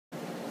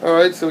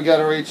Alright, so we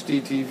got our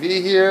HD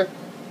TV here.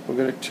 We're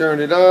going to turn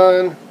it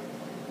on.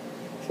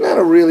 It's not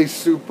a really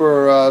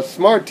super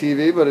smart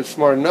TV, but it's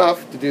smart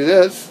enough to do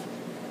this.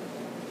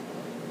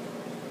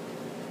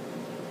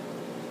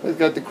 It's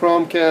got the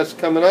Chromecast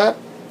coming up.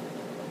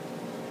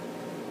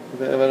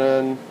 We have it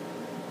on,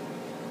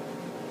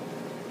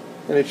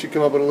 and it should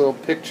come up with a little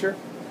picture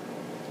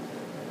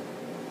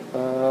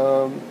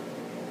of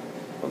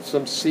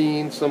some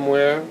scene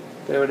somewhere.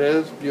 There it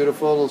is,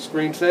 beautiful little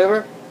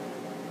screensaver.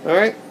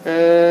 Alright,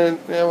 and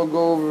now we'll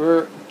go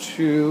over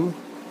to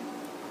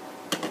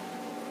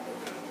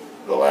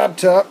the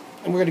laptop,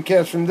 and we're going to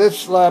cast from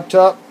this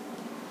laptop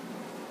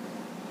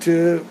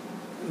to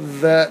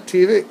that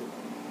TV.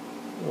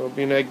 Hope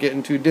you're not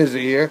getting too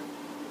dizzy here.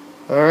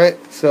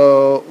 Alright,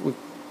 so we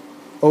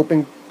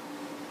open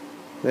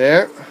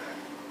there.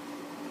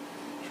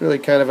 It's really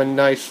kind of a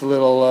nice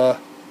little,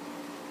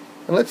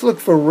 and let's look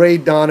for Ray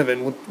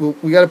Donovan.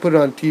 We got to put it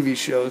on TV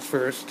shows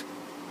first.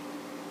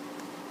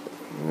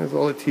 There's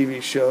all the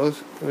TV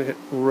shows. We hit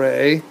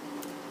Ray.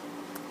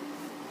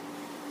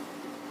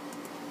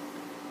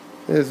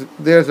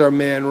 There's our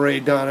man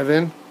Ray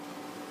Donovan.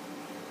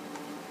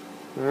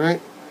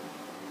 Alright.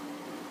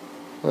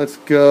 Let's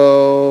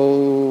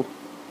go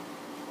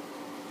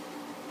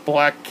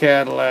Black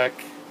Cadillac.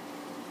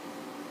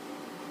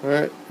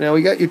 Alright, now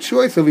we got your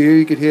choice over here.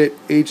 You could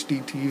hit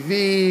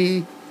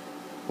HDTV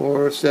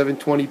or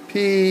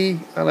 720p.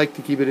 I like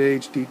to keep it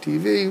at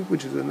HDTV,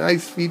 which is a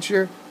nice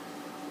feature.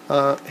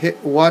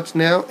 Hit watch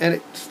now, and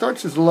it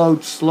starts to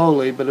load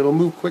slowly, but it'll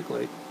move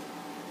quickly.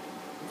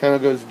 Kind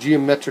of goes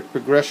geometric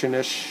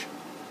progression-ish.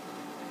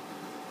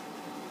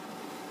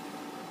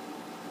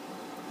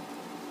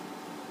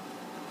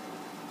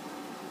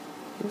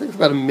 It takes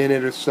about a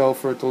minute or so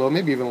for it to load,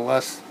 maybe even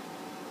less.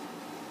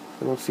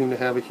 I don't seem to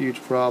have a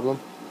huge problem.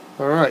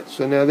 Alright,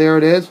 so now there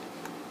it is.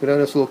 Go down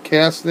this little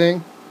cast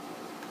thing.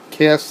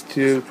 Cast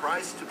to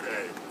price to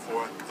pay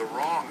for the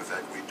wrongs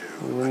that we do.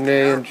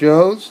 Renee and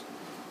Joe's.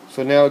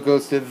 So now it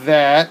goes to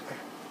that.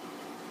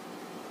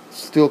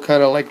 Still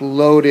kind of like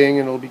loading,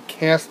 and it'll be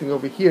casting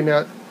over here.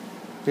 Now,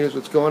 here's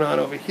what's going on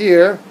over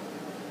here.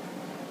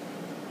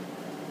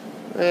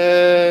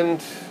 And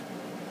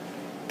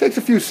it takes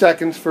a few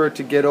seconds for it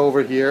to get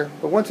over here.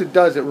 But once it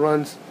does, it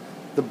runs,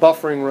 the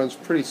buffering runs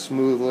pretty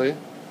smoothly.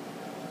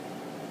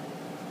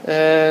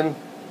 And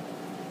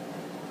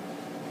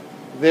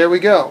there we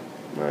go.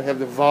 I have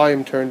the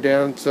volume turned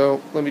down,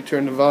 so let me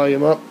turn the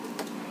volume up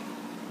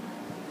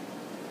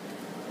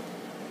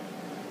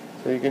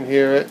so you can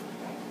hear it.